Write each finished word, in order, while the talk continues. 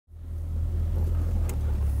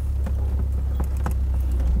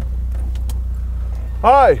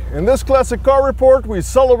Hi, in this classic car report we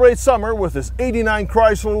celebrate summer with this '89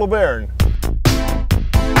 Chrysler LeBaron.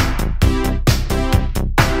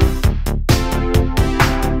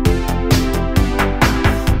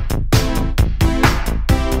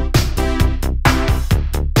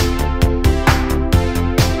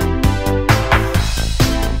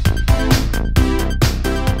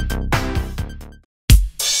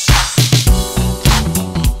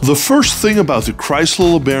 The first thing about the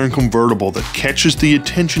Chrysler LeBaron convertible that catches the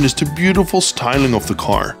attention is the beautiful styling of the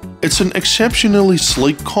car. It's an exceptionally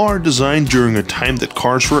sleek car designed during a time that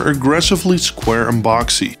cars were aggressively square and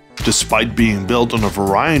boxy. Despite being built on a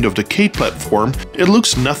variant of the K platform, it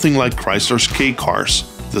looks nothing like Chrysler's K cars.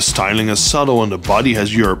 The styling is subtle and the body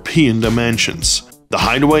has European dimensions. The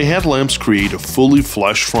hideaway headlamps create a fully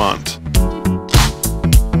flush front.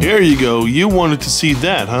 Here you go, you wanted to see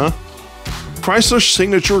that, huh? Chrysler's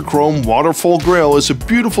signature chrome waterfall grille is a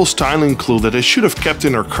beautiful styling clue that they should have kept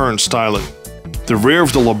in their current styling. The rear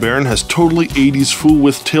of the LeBaron has totally 80s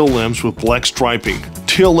full-width tail lamps with black striping.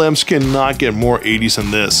 Tail lamps cannot get more 80s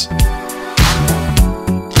than this.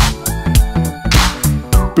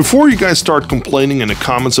 Before you guys start complaining in the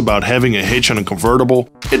comments about having a hitch on a convertible,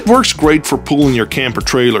 it works great for pulling your camper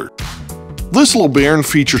trailer. This LeBaron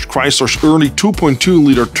features Chrysler's early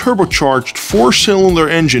 2.2-liter turbocharged 4-cylinder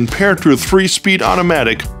engine paired to a 3-speed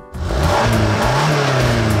automatic,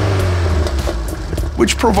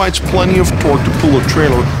 which provides plenty of torque to pull a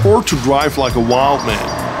trailer or to drive like a wildman.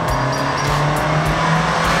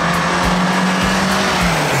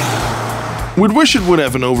 We'd wish it would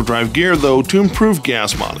have an overdrive gear though to improve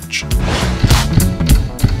gas mileage.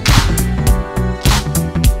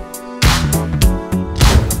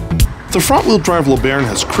 The front-wheel drive LeBaron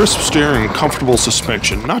has crisp steering and comfortable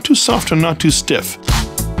suspension, not too soft and not too stiff.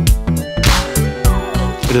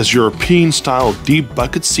 It has European-style deep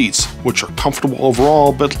bucket seats, which are comfortable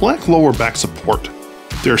overall but lack lower back support.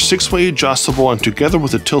 They are 6-way adjustable and together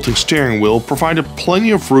with a tilting steering wheel provided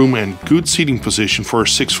plenty of room and good seating position for a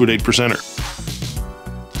 6'8" presenter.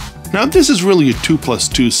 Now this is really a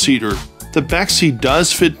 2+2 seater. The back seat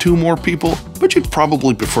does fit 2 more people, but you'd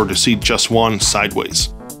probably prefer to seat just one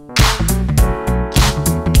sideways.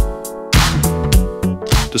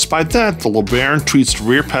 Despite that, the LeBaron treats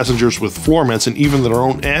rear passengers with floor mats and even their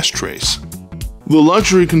own ashtrays. The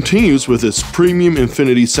luxury continues with its premium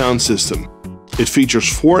Infinity sound system. It features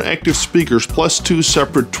 4 active speakers plus 2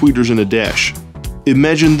 separate tweeters in the dash.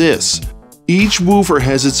 Imagine this. Each woofer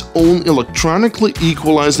has its own electronically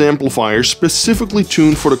equalized amplifier specifically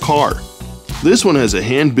tuned for the car. This one has a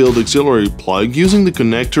hand-built auxiliary plug using the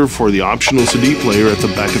connector for the optional CD player at the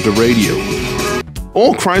back of the radio.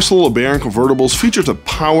 All Chrysler LeBaron convertibles features a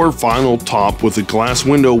power vinyl top with a glass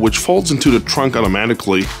window which folds into the trunk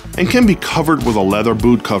automatically and can be covered with a leather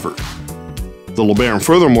boot cover. The LeBaron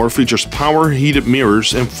furthermore features power heated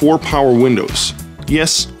mirrors and 4 power windows.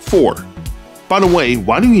 Yes, 4. By the way,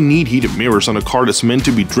 why do you need heated mirrors on a car that's meant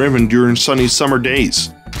to be driven during sunny summer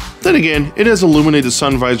days? Then again, it has illuminated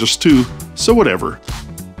sun visors too, so whatever.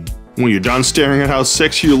 When you're done staring at how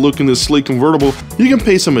sexy you look in this sleek convertible, you can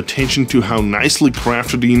pay some attention to how nicely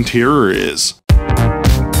crafted the interior is.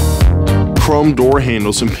 Chrome door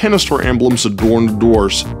handles and Pentastar emblems adorn the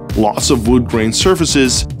doors, lots of wood grain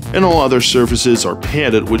surfaces, and all other surfaces are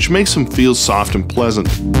padded, which makes them feel soft and pleasant.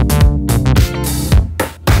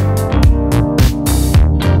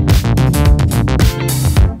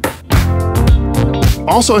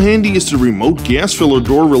 Also handy is the remote gas filler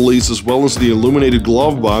door release as well as the illuminated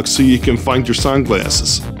glove box so you can find your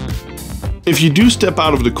sunglasses. If you do step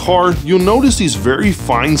out of the car, you'll notice these very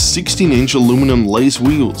fine 16-inch aluminum lace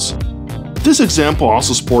wheels. This example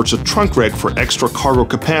also sports a trunk rack for extra cargo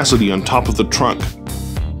capacity on top of the trunk.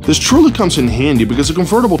 This truly comes in handy because a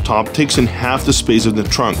convertible top takes in half the space of the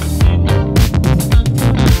trunk.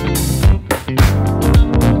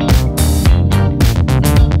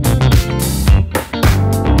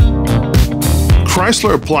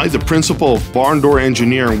 Chrysler applied the principle of barn door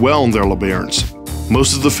engineering well in their LeBarons.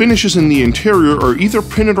 Most of the finishes in the interior are either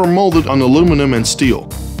printed or molded on aluminum and steel.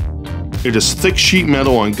 It is thick sheet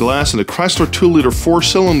metal on glass and the Chrysler 2-liter 4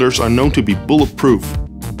 cylinders are known to be bulletproof.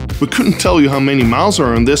 We couldn't tell you how many miles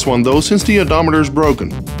are on this one though since the odometer is broken.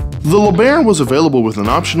 The LeBaron was available with an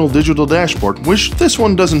optional digital dashboard, which this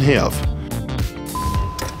one doesn't have.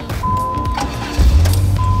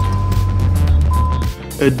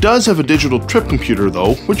 It does have a digital trip computer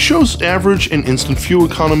though, which shows average and instant fuel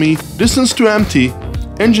economy, distance to empty,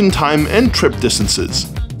 engine time and trip distances.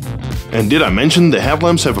 And did I mention the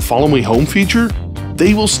headlamps have a follow me home feature?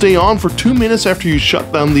 They will stay on for 2 minutes after you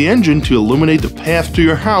shut down the engine to illuminate the path to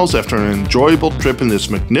your house after an enjoyable trip in this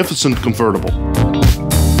magnificent convertible.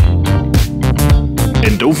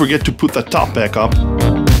 And don't forget to put that top back up.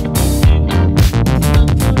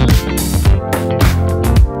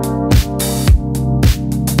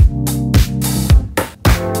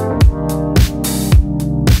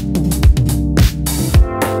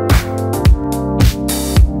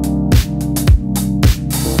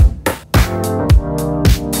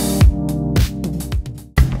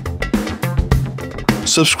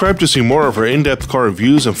 Subscribe to see more of our in-depth car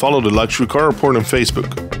reviews and follow the Luxury Car Report on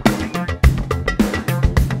Facebook.